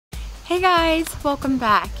Hey guys, welcome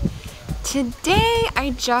back. Today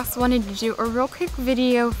I just wanted to do a real quick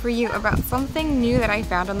video for you about something new that I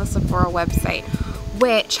found on the Sephora website,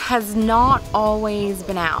 which has not always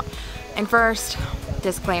been out. And first,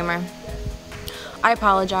 disclaimer, I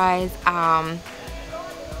apologize. I'm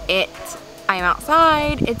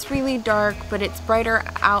outside, it's really dark, but it's brighter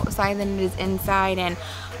outside than it is inside, and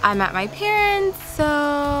I'm at my parents',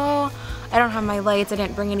 so I don't have my lights. I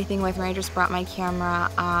didn't bring anything with me. I just brought my camera,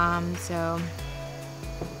 so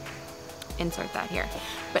insert that here.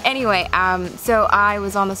 But anyway, so I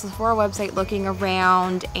was on the Sephora website looking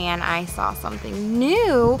around, and I saw something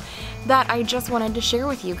new that I just wanted to share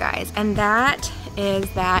with you guys, and that is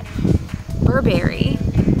that Burberry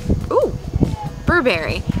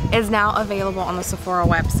is now available on the Sephora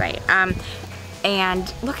website.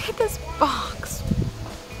 And look at this box.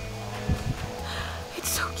 It's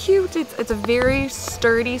so cute. It's a very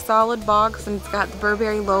sturdy, solid box, and it's got the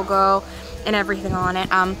Burberry logo and everything on it.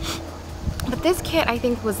 But this kit I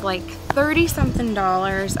think was like $30-something.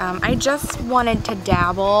 I just wanted to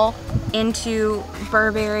dabble into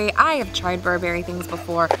Burberry. I have tried Burberry things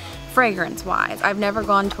before, fragrance-wise. I've never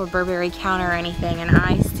gone to a Burberry counter or anything, and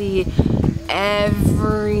I see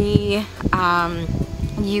every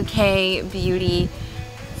UK beauty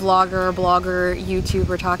vlogger, blogger,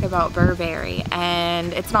 YouTuber talk about Burberry,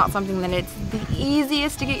 and it's not something that it's the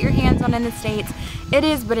easiest to get your hands on in the States. It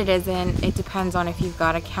is, but it isn't. It depends on if you've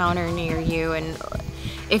got a counter near you, and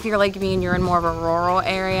if you're like me and you're in more of a rural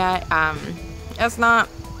area, that's not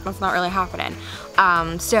really happening.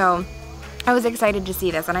 So I was excited to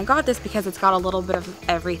see this, and I got this because it's got a little bit of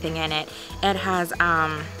everything in it. It has,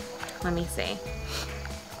 let me see.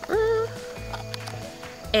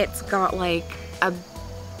 It's got like a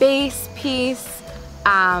base piece,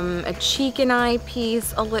 a cheek and eye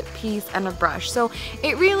piece, a lip piece, and a brush. So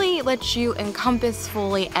it really lets you encompass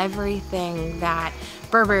fully everything that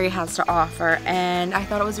Burberry has to offer, and I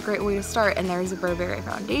thought it was a great way to start. And there's a Burberry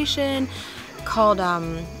foundation called,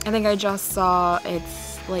 I think I just saw,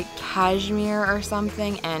 it's like cashmere or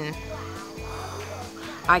something, and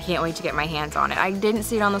I can't wait to get my hands on it. I didn't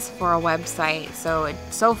see it on the Sephora website,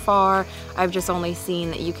 so far I've just only seen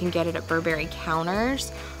that you can get it at Burberry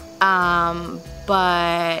counters.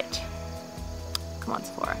 But come on,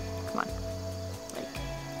 Sephora, come on. Like,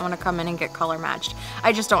 I want to come in and get color matched.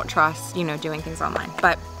 I just don't trust, you know, doing things online.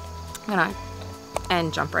 But I'm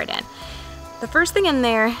gonna jump right in. The first thing in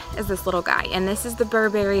there is this little guy, and this is the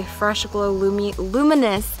Burberry Fresh Glow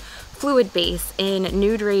Luminous Fluid Base in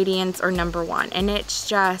Nude Radiance or number 1, and it's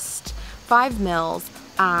just 5 mils.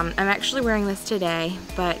 I'm actually wearing this today,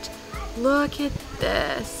 but look at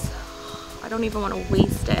this. I don't even want to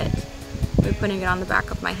waste it by putting it on the back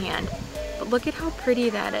of my hand, but look at how pretty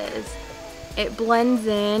that is. It blends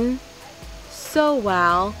in so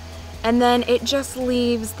well, and then it just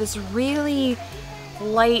leaves this really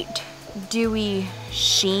light, dewy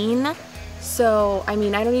sheen. So, I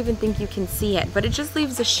mean, I don't even think you can see it, but it just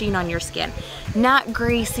leaves a sheen on your skin. Not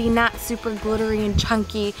greasy, not super glittery and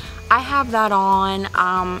chunky. I have that on.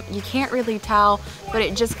 You can't really tell, but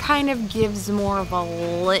it just kind of gives more of a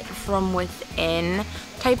lit from within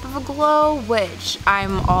type of a glow, which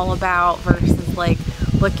I'm all about, versus like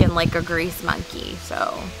looking like a grease monkey.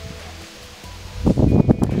 So,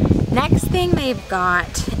 next thing they've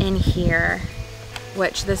got in here,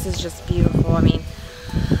 which this is just beautiful. I mean,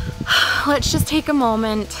 let's just take a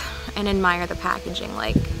moment and admire the packaging.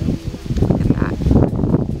 Like, look at that.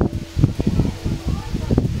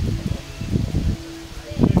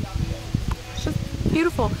 It's just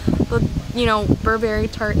beautiful. The, you know, Burberry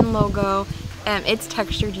tartan logo. It's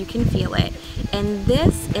textured, you can feel it. And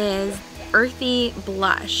this is Earthy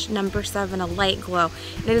Blush, number 7, a light glow.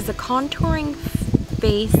 It is a contouring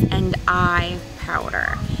face and eye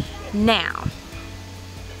powder. Now,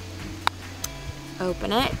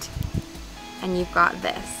 open it, and you've got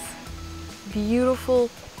this beautiful,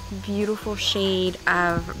 beautiful shade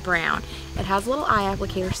of brown. It has a little eye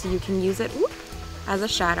applicator, so you can use it as a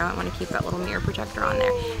shadow. I want to keep that little mirror protector on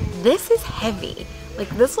there. This is heavy. Like,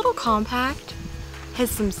 this little compact has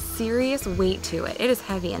some serious weight to it. It is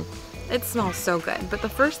heavy, and it smells so good. But the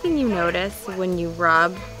first thing you notice when you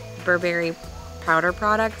rub Burberry powder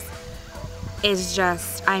products is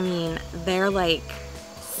just, I mean, they're like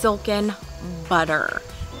silken butter.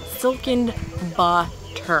 Silken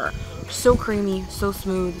butter. So creamy, so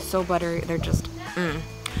smooth, so buttery. They're just,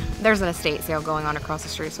 There's an estate sale going on across the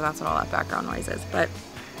street, so that's what all that background noise is. But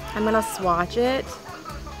I'm gonna swatch it.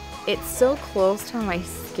 It's so close to my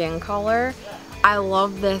skin color. I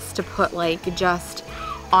love this to put like just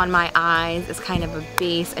on my eyes is kind of a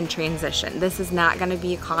base and transition. This is not going to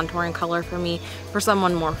be a contouring color for me. For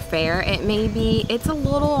someone more fair, it may be. It's a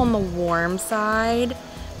little on the warm side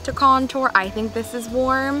to contour. I think this is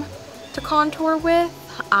warm to contour with.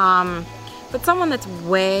 But someone that's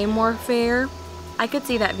way more fair, I could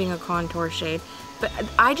see that being a contour shade. But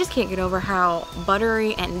I just can't get over how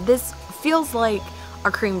buttery, and this feels like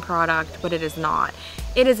a cream product, but it is not.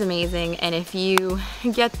 It is amazing, and if you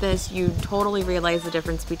get this, you totally realize the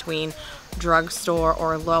difference between drugstore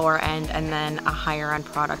or lower end and then a higher end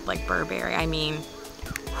product like Burberry. I mean,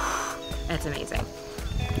 it's amazing.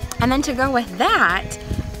 And then to go with that,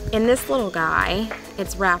 in this little guy,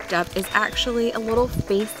 it's wrapped up, is actually a little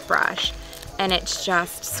face brush. And it's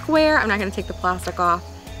just square. I'm not gonna take the plastic off.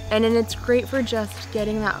 And then it's great for just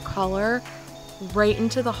getting that color right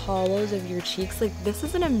into the hollows of your cheeks. Like, this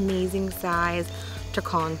is an amazing size to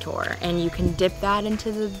contour, and you can dip that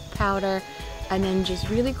into the powder and then just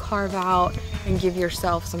really carve out and give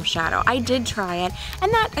yourself some shadow. I did try it,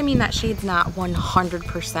 and that, I mean, that shade's not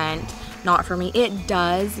 100% not for me. It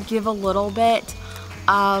does give a little bit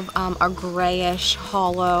of a grayish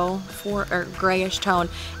hollow or grayish tone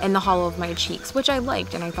in the hollow of my cheeks, which I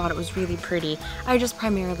liked, and I thought it was really pretty. I just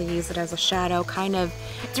primarily use it as a shadow, kind of.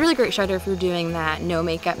 It's a really great shadow if you're doing that no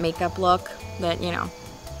makeup look that, you know,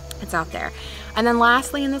 it's out there. And then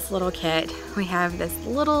lastly, in this little kit, we have this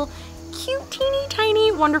little cute, teeny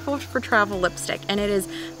tiny, wonderful for travel lipstick, and it is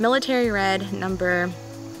Military Red number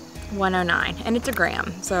 109, and it's a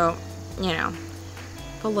gram, so, you know.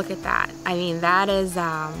 But look at that. I mean, that is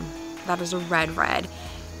a red.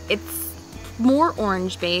 It's more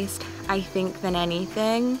orange based, I think, than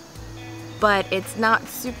anything, but it's not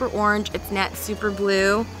super orange, it's not super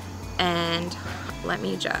blue. And let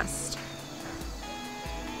me just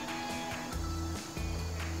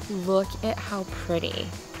look at how pretty.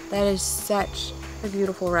 That is such a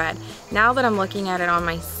beautiful red. Now that I'm looking at it on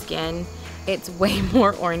my skin, it's way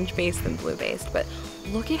more orange based than blue based, but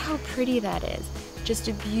look at how pretty that is. Just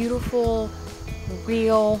a beautiful,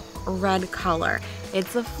 real red color.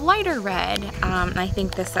 It's a lighter red. I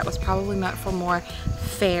think this set was probably meant for more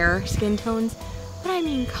fair skin tones, but I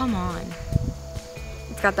mean, come on.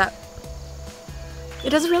 It's got that,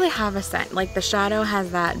 it doesn't really have a scent. Like, the shadow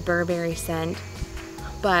has that Burberry scent,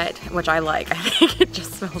 but, which I like. I think it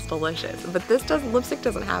just smells delicious. But this lipstick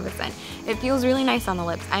doesn't have a scent. It feels really nice on the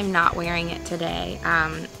lips. I'm not wearing it today,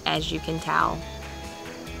 as you can tell.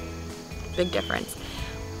 Big difference.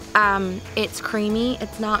 It's creamy,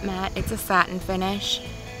 it's not matte, it's a satin finish,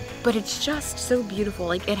 but it's just so beautiful.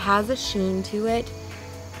 Like, it has a sheen to it,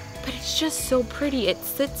 but it's just so pretty. It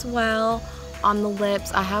sits well on the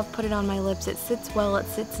lips. I have put it on my lips. It sits well, it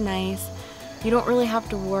sits nice. You don't really have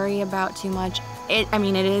to worry about too much. I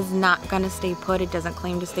mean, it is not gonna stay put. It doesn't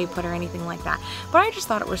claim to stay put or anything like that, but I just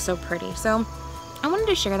thought it was so pretty. So I wanted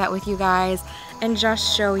to share that with you guys and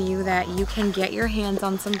just show you that you can get your hands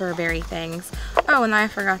on some Burberry things. Oh, and I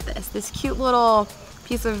forgot this cute little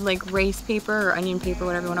piece of like rice paper or onion paper,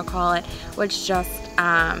 whatever you want to call it, which just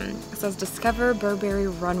says Discover Burberry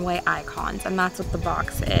Runway Icons, and that's what the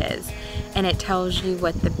box is. And it tells you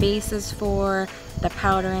what the base is for, the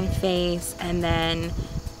powder and face, and then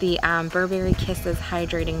the Burberry Kisses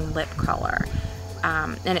Hydrating Lip Color.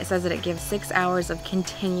 And it says that it gives 6 hours of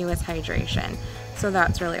continuous hydration. So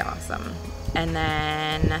that's really awesome. And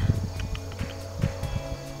then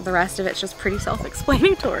the rest of it's just pretty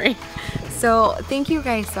self-explanatory. So thank you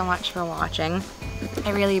guys so much for watching.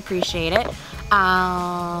 I really appreciate it. If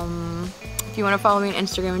you want to follow me on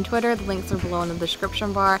Instagram and Twitter, the links are below in the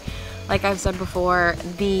description bar. Like I've said before,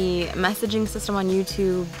 the messaging system on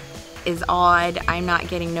YouTube is odd. I'm not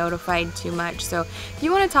getting notified too much. So if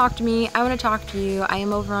you want to talk to me, I want to talk to you. I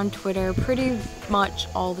am over on Twitter pretty much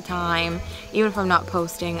all the time. Even if I'm not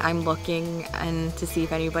posting, I'm looking and to see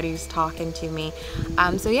if anybody's talking to me.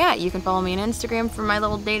 So yeah, you can follow me on Instagram for my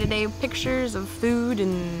little day-to-day pictures of food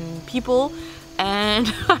and people.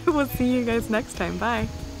 And I will see you guys next time. Bye.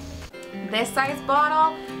 This size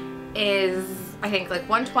bottle is, I think, like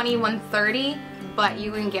 120, 130. But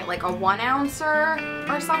you can get like a 1 ouncer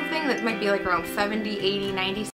or something that might be like around 70, 80, 90